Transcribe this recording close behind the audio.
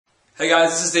Hey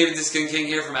guys, this is David the Skin King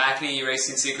here from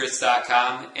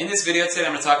AcneErasingSecrets.com. In this video today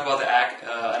I'm going to talk about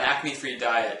an acne-free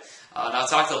diet. Now I've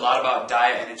talked a lot about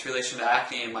diet and its relation to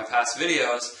acne in my past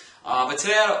videos, but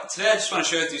today I just want to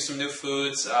share with you some new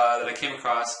foods that I came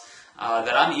across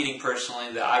that I'm eating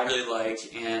personally that I really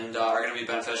like and are going to be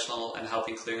beneficial in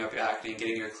helping clearing up your acne and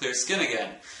getting your clear skin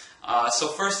again. So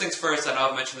first things first, I know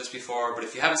I've mentioned this before, but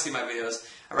if you haven't seen my videos,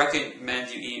 I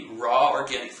recommend you eat raw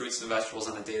organic fruits and vegetables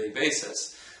on a daily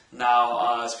basis.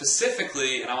 Now,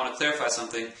 specifically, and I want to clarify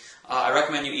something, I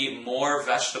recommend you eat more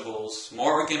vegetables,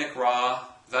 more organic raw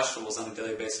vegetables on a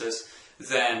daily basis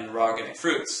than raw organic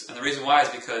fruits. And the reason why is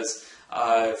because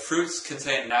fruits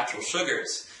contain natural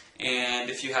sugars, and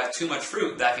if you have too much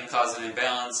fruit, that can cause an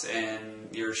imbalance in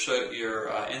your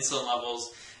insulin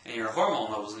levels and your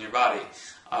hormone levels in your body.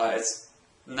 It's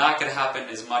not going to happen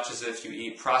as much as if you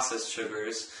eat processed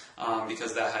sugars,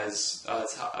 because that has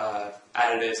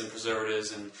additives and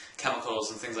preservatives and chemicals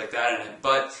and things like that in it.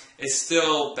 But it's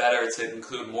still better to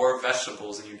include more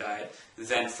vegetables in your diet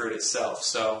than fruit itself.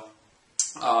 So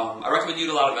I recommend you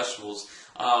eat a lot of vegetables,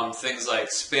 things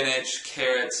like spinach,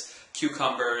 carrots,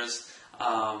 cucumbers,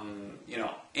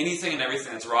 anything and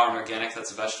everything that's raw and organic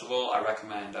that's a vegetable. I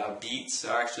recommend beets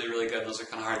are actually really good. Those are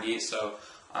kind of hard to eat, so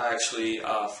I actually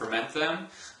ferment them.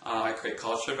 I create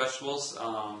cultured vegetables,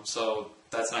 so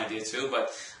that's an idea too.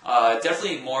 But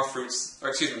definitely more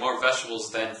more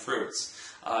vegetables than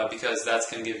fruits, because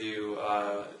that's going to give you,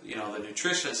 the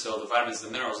nutrition, so the vitamins, the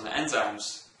minerals, and the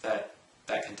enzymes that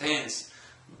contains.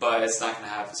 But it's not going to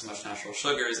have as much natural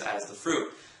sugars as the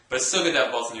fruit. But it's still good to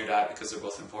have both in your diet because they're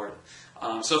both important.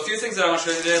 So a few things that I want to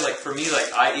show you today, like for me,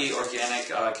 I eat organic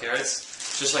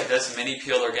carrots, just like this, mini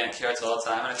peeled organic carrots all the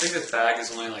time. And I think this bag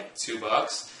is only like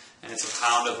 $2, and it's a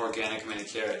pound of organic mini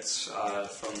carrots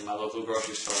from my local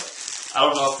grocery store. I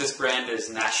don't know if this brand is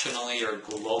nationally or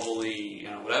globally,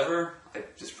 whatever.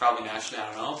 It's probably nationally,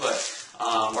 I don't know.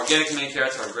 But organic mini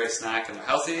carrots are a great snack and they're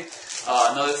healthy.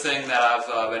 Another thing that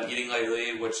I've been eating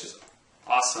lately, which is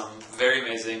awesome, very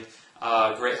amazing,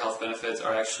 great health benefits,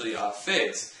 are actually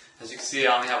figs. As you can see,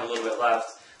 I only have a little bit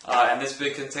left. And this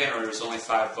big container is only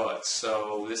 $5,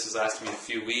 so this has lasted me a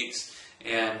few weeks.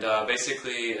 And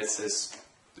basically, it's this.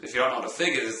 If you don't know what a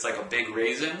fig is, it's like a big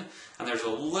raisin, and there's a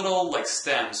little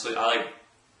stem. So I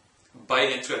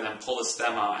bite into it and then pull the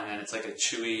stem out, and then it's like a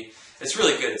chewy. It's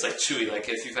really good. It's like chewy. Like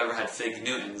if you've ever had fig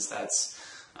Newtons, that's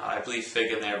I believe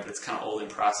fig in there, but it's kind of old in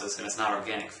process, and it's not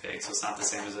organic fig, so it's not the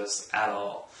same as this at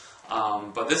all.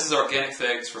 But this is organic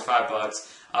figs for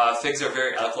 $5. Figs are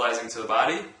very alkalizing to the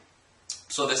body.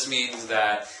 So this means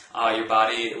that your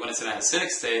body, when it's in an acidic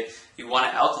state, you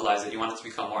want to alkalize it. You want it to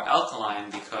become more alkaline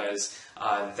because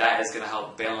that is going to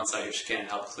help balance out your skin and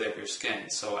help clear up your skin.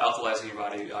 So alkalizing your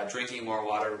body, drinking more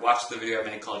water. Watch the video I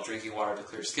made called Drinking Water to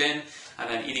Clear Skin. And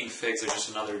then eating figs are just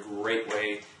another great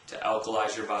way to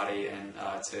alkalize your body and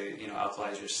to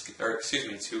alkalize your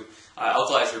skin, to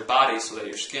alkalize your body so that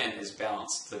your skin is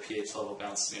balanced. The pH level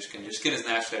balances in your skin. Your skin is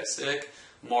naturally acidic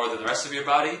more than the rest of your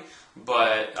body,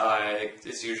 but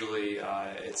it's usually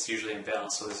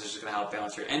imbalanced. So this is just going to help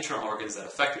balance your internal organs that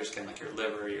affect your skin, like your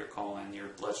liver, your colon, your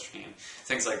bloodstream,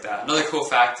 things like that. Another cool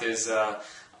fact is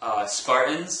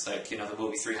Spartans, the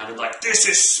movie 300, this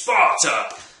is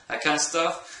Sparta, that kind of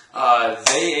stuff.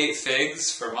 They ate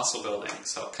figs for muscle building,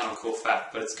 so kind of a cool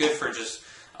fact. But it's good for just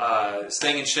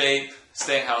staying in shape,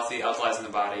 staying healthy, alkalizing the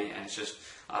body, and it's just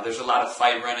there's a lot of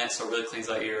fiber in it, so it really cleans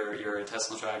out your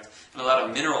intestinal tract, and a lot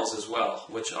of minerals as well,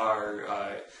 which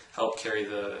are help carry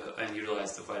and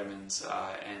utilize the vitamins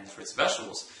and fruits and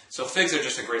vegetables. So figs are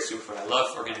just a great superfood. I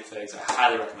love organic figs. I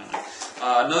highly recommend them.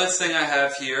 Another thing I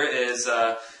have here is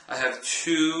I have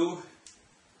 2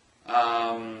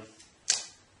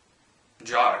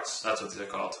 jars. That's what these are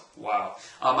called. Wow.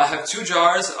 I have 2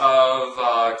 jars of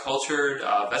cultured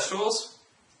vegetables.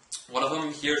 One of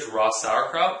them here is raw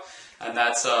sauerkraut, and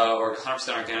that's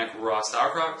 100% organic raw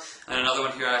sauerkraut. And another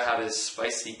one here I have is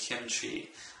spicy kimchi,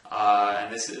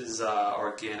 and this is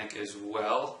organic as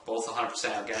well. Both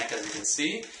 100% organic, as you can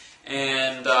see.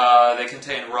 And they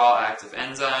contain raw active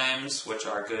enzymes, which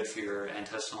are good for your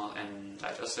intestinal and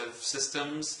digestive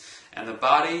systems and the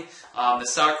body. The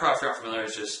sauerkraut, if you're not familiar,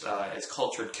 is just it's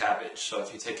cultured cabbage. So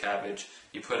if you take cabbage,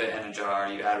 you put it in a jar,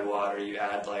 you add water, you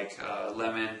add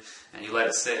lemon, and you let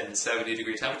it sit in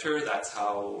 70-degree temperature. That's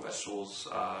how vegetables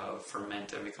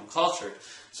ferment and become cultured.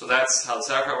 So that's how the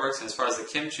sauerkraut works. And as far as the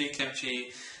kimchi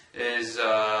is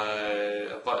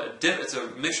it's a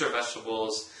mixture of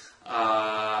vegetables.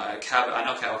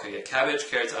 Cabbage,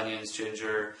 carrots, onions,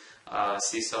 ginger,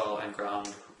 sea salt, and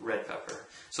ground red pepper.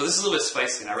 So this is a little bit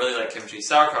spicy, and I really like kimchi.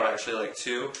 Sauerkraut I actually like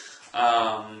too,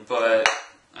 but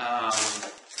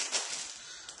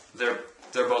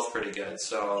both pretty good.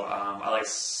 So I like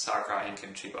sauerkraut and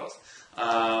kimchi both.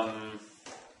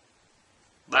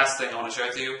 Last thing I want to share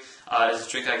with you is a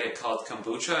drink I get called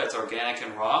kombucha. It's organic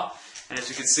and raw, and as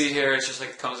you can see here, it's just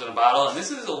like it comes in a bottle. And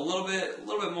this is a little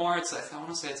bit more. It's I want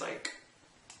to say it's like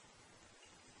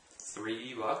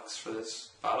 $3 for this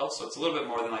bottle, so it's a little bit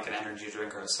more than like an energy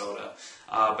drink or a soda.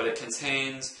 But it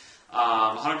contains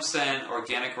 100%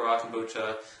 organic raw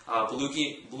kombucha,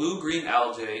 blue-green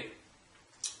algae,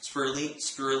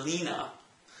 spirulina,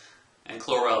 and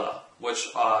chlorella, which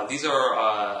these are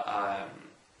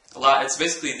a lot. It's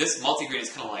basically, this multigreen is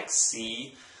kind of like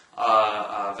sea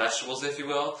vegetables, if you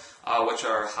will, which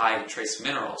are high in trace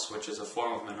minerals, which is a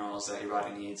form of minerals that your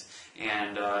body needs,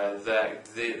 and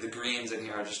the greens in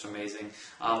here are just amazing.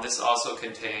 This also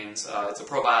contains, it's a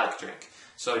probiotic drink.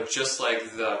 So just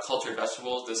like the cultured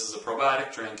vegetables, this is a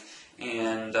probiotic drink,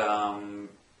 and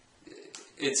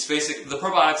it's the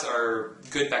probiotics are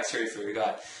good bacteria for your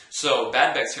gut. So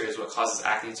bad bacteria is what causes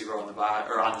acne to grow on the body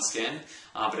or on the skin,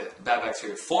 but bad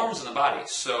bacteria forms in the body.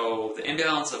 So the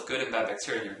imbalance of good and bad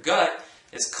bacteria in your gut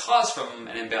is caused from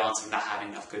an imbalance of not having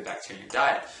enough good bacteria in your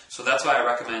diet. So that's why I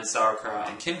recommend sauerkraut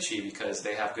and kimchi, because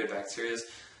they have good bacteria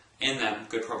in them,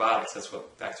 good probiotics. That's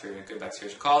what good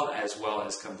bacteria are called, as well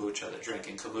as kombucha, the drink.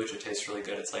 And kombucha tastes really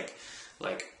good. It's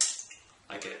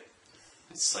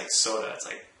it's like soda. It's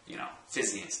like, you know,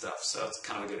 fizzy and stuff, so it's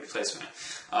kind of a good replacement.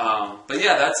 But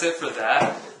yeah, that's it for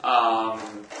that.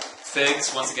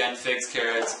 Figs, once again, figs,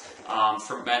 carrots,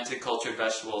 fermented cultured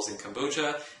vegetables, and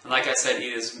kombucha. And like I said,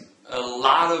 eat a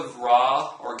lot of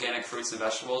raw organic fruits and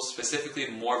vegetables, specifically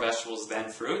more vegetables than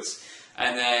fruits.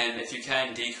 And then, if you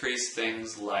can, decrease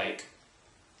things like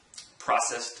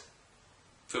processed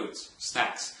foods,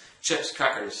 snacks, chips,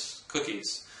 crackers,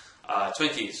 cookies,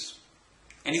 Twinkies,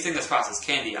 anything that's processed,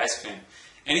 candy, ice cream.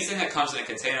 Anything that comes in a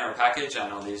container or package, I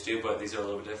know these do, but these are a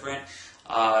little bit different,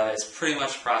 is pretty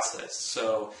much processed.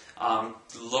 So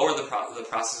lower the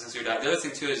processing to your diet. The other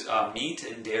thing too is meat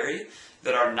and dairy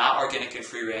that are not organic and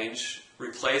free range.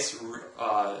 Replace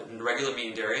regular meat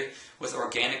and dairy with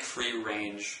organic free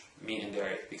range meat and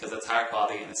dairy, because that's higher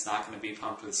quality and it's not going to be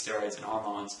pumped with steroids and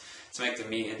hormones to make the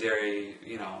meat and dairy,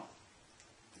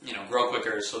 grow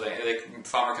quicker, so the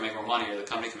farmer can make more money or the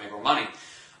company can make more money.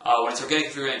 When it's organic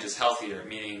and free range, it's healthier,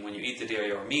 meaning when you eat the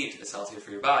dairy or meat, it's healthier for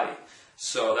your body.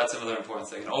 So that's another important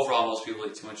thing. And overall, most people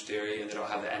eat too much dairy and they don't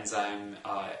have the enzyme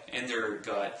in their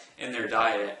gut, in their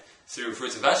diet, through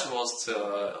fruits and vegetables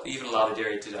to even allow the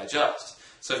dairy to digest.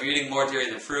 So if you're eating more dairy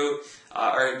than fruit,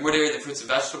 or more dairy than fruits and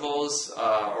vegetables,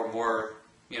 or more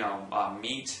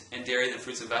meat and dairy than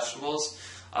fruits and vegetables,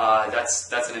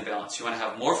 that's an imbalance. You want to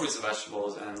have more fruits and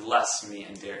vegetables and less meat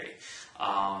and dairy.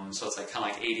 So it's like kind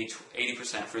of like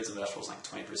 80% fruits and vegetables, like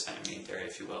 20% meat and dairy,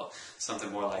 if you will,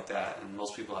 something more like that. And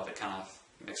most people have it kind of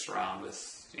mixed around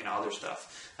with other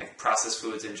stuff like processed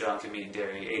foods and junk and meat and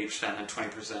dairy. 80% and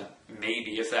 20%,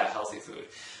 maybe if that, healthy food.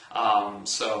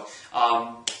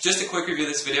 Just a quick review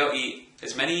of this video: eat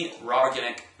as many raw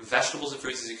organic vegetables and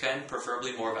fruits as you can,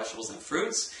 preferably more vegetables than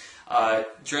fruits.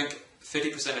 Drink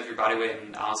 50% of your body weight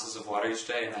in ounces of water each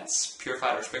day, and that's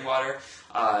purified or spring water.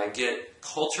 Get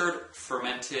cultured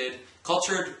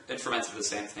and fermented are the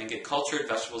same thing. Get cultured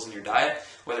vegetables in your diet,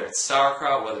 whether it's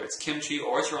sauerkraut, whether it's kimchi,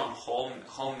 or it's your own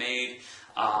homemade,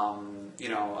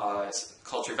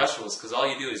 cultured vegetables. Because all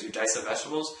you do is you dice up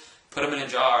vegetables, put them in a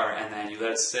jar, and then you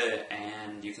let it sit,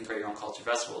 and you can create your own cultured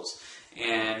vegetables.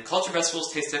 And cultured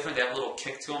vegetables taste different. They have a little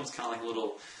kick to them. It's kind of like a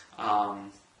little,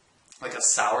 like a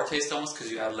sour taste almost,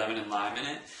 because you add lemon and lime in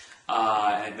it.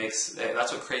 And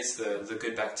that's what creates the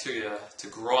good bacteria to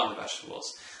grow on the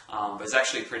vegetables. But it's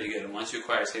actually pretty good, and once you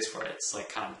acquire a taste for it, it's like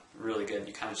kind of really good.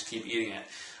 You kind of just keep eating it.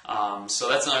 So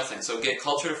that's another thing. So get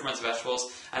cultured or fermented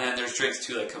vegetables, and then there's drinks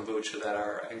too, like kombucha,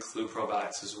 that include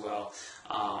probiotics as well,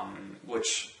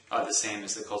 which are the same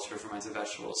as the cultured or fermented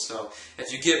vegetables. So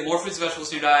if you get more fruits and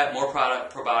vegetables in your diet, more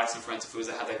probiotics and fermented foods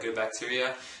that have that good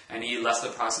bacteria, and eat less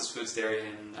of the processed foods, dairy,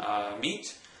 and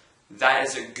meat, that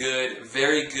is a good,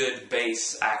 very good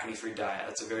base acne-free diet.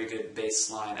 That's a very good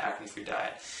baseline acne-free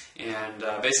diet. And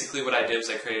basically what I did was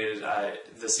I created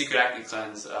the Secret Acne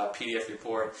Cleanse PDF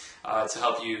report to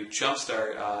help you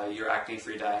jumpstart your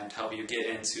acne-free diet and to help you get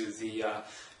into the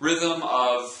rhythm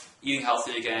of eating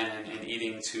healthy again and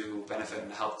eating to benefit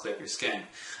and help clear up your skin.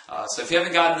 So if you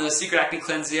haven't gotten the Secret Acne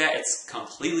Cleanse yet, it's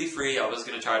completely free. I was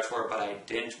going to charge for it, but I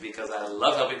didn't, because I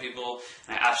love helping people,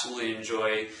 and I absolutely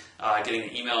enjoy getting the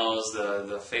emails,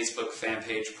 the Facebook fan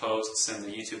page posts, and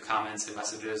the YouTube comments and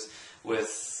messages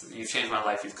you've changed my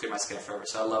life, you've cleared my skin forever.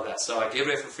 So I love that. So I gave it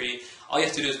away for free. All you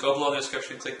have to do is go below in the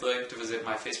description, click the link to visit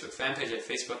my Facebook fan page at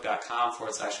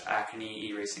facebook.com/acne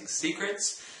erasing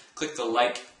secrets. Click the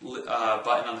like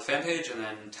button on the fan page, and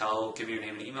then give me your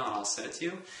name and email, and I'll send it to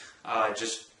you.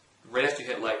 Just right after you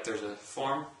hit like, there's a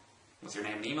form with your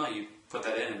name and email. You put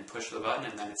that in and push the button,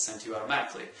 and then it's sent to you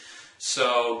automatically.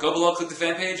 So go below, click the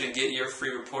fan page, and get your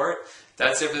free report.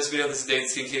 That's it for this video. This is David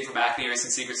King from Acne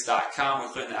Erasing Secrets.com. We're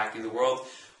clearing the acne of the world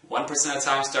 1% at a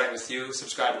time, starting with you.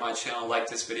 Subscribe to my channel, like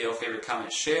this video, favorite,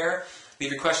 comment, share.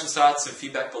 Leave your questions, thoughts, and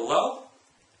feedback below.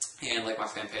 And like my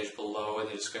fan page below in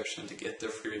the description to get the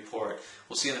free report.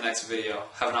 We'll see you in the next video.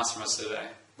 Have an awesome rest of the day.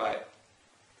 Bye.